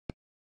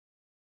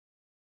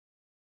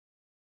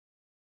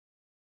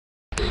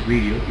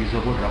video is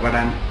about rubber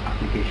dam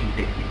application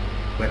technique.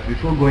 But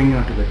before going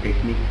on to the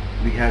technique,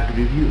 we have to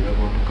review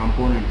about the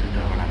components in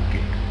rubber dam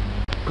kit.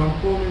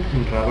 Components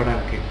in rubber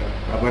dam kit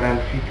are rubber dam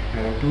sheet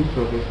having two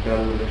surfaces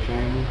dull with a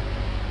shiny,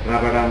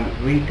 rubber dam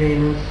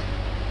retainers,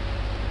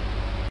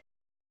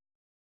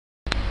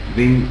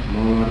 wing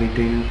molar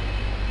retainers,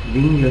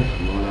 wingless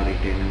molar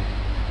retainers,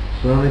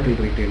 cervical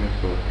retainers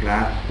for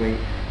class 5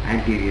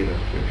 anterior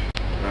restoration,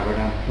 rubber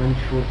dam punch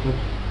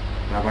forceps,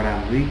 rubber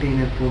dam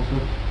retainer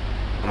forceps,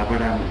 rubber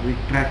dam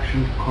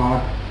retraction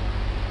cord.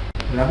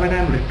 Rubber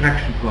dam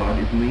retraction cord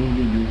is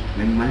mainly used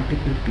when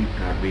multiple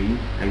teeth are being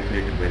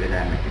isolated by the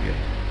dam material.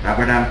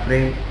 Rubber dam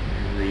frame,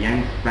 this is a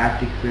Young's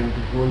plastic frame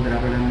to hold the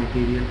rubber dam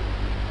material,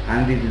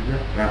 and this is a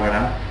rubber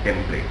dam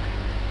template.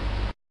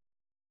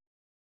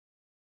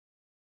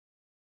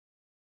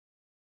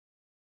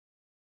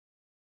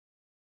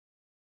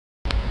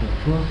 The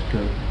first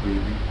step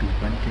will be to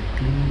punch a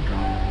clean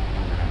round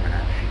on the rubber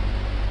dam sheet.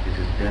 This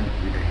is done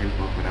with the help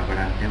of a rubber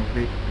dam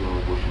template to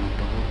our portion of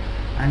the hole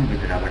and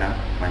with rubber dam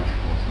punch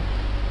forceps.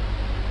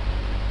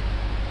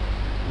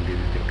 And this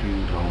is the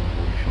clean round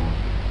hole shown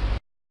here.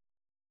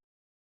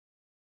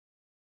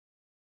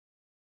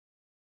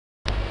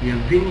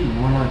 A wing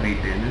molar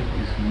retainer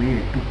is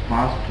made to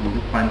pass through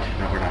the punch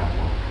rubber dam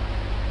hole,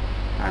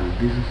 and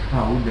this is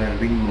how the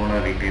wing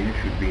molar retainer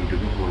should be into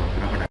the hole of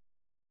the rubber dam.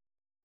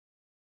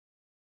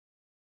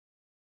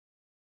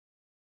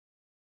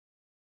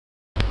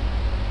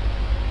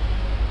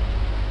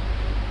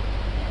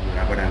 The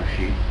rubber dam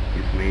sheet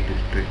is made to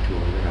stretch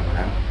over the rubber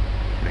dam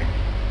frame.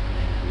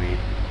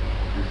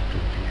 This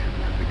stretching should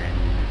not be done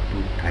in a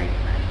too tight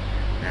manner.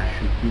 There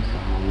should be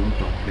some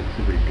amount of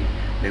flexibility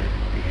left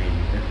behind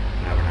the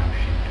rubber dam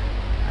sheet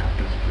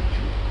after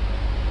stretching.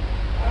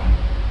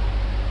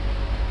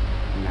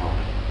 Now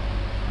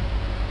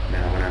the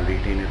rubber dam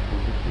retainer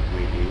forceps is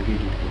made to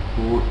engage into the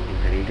hole in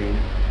the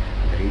retainer.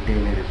 The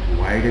retainer is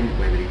widened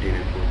by the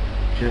retainer force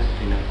just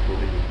enough so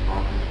that it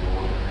passes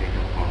over the height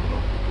of contour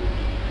of the tooth.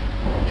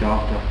 The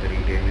jaws of the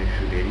retainer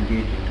should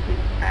engage into the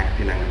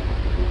axial angle of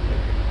the tooth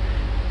surface.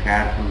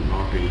 Careful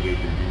not to engage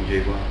in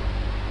gingiva.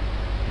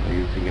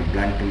 Using a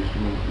blunt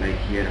instrument like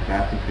here a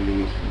plastic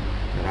filling instrument,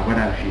 the rubber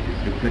dam sheet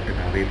is reflected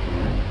away from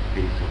the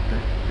base of the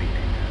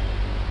retainer.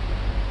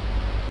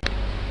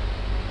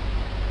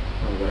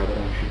 Now the rubber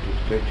dam sheet is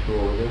stretched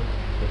over the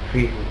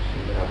free hooks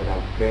in the rubber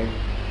dam frame,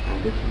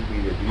 and this will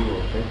be the view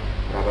of the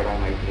rubber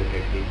dam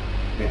isolated teeth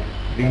with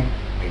wing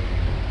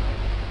retainer.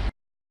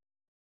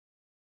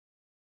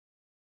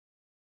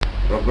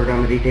 Rubber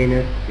dam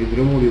retainer is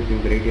removed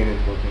using the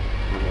retainer process,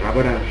 and the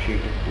rubber dam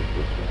sheet is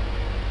disposed of.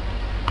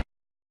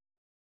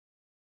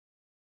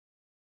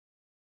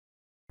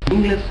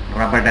 Wingless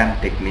rubber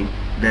dam technique,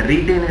 the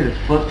retainer is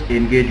first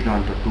engaged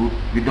on the tooth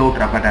without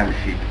rubber dam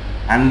sheet,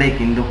 unlike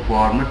in the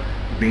former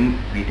wing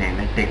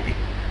retainer technique.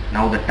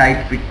 Now the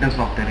tight fitness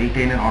of the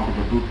retainer onto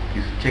the tooth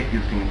is checked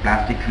using a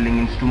plastic filling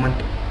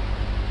instrument.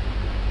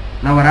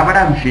 Now a rubber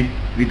dam sheet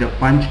with a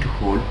punched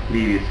hole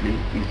previously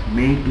is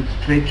made to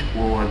stretch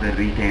over the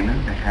retainer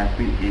that has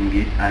been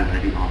engaged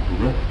already onto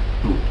the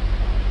tooth.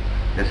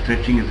 The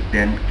stretching is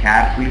done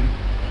carefully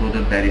so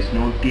that there is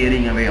no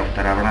tearing away of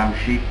the rubber dam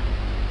sheet.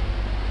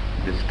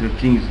 The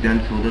stretching is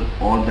done so that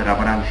all the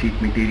rubber dam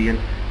sheet material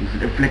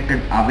is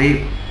reflected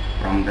away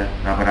from the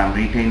rubber dam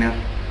retainer.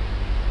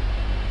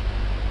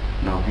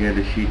 Now here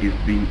the sheet is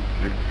being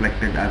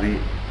reflected away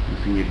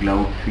using a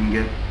gloved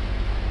finger.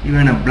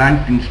 Even a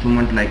blunt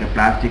instrument like a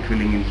plastic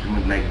filling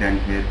instrument like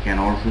that here can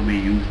also be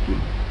used to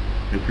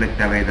reflect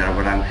away the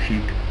rubber dam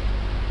sheet.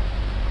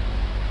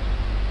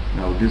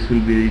 Now this will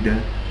be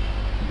the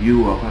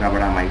view of a rubber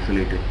dam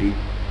isolated teeth.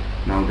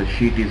 Now the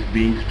sheet is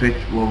being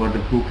stretched over the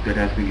hook that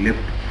has been left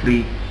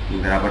free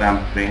in the rubber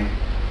dam frame,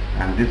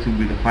 and this will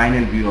be the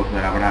final view of the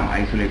rubber dam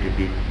isolated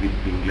teeth with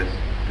wingless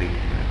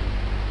retainer.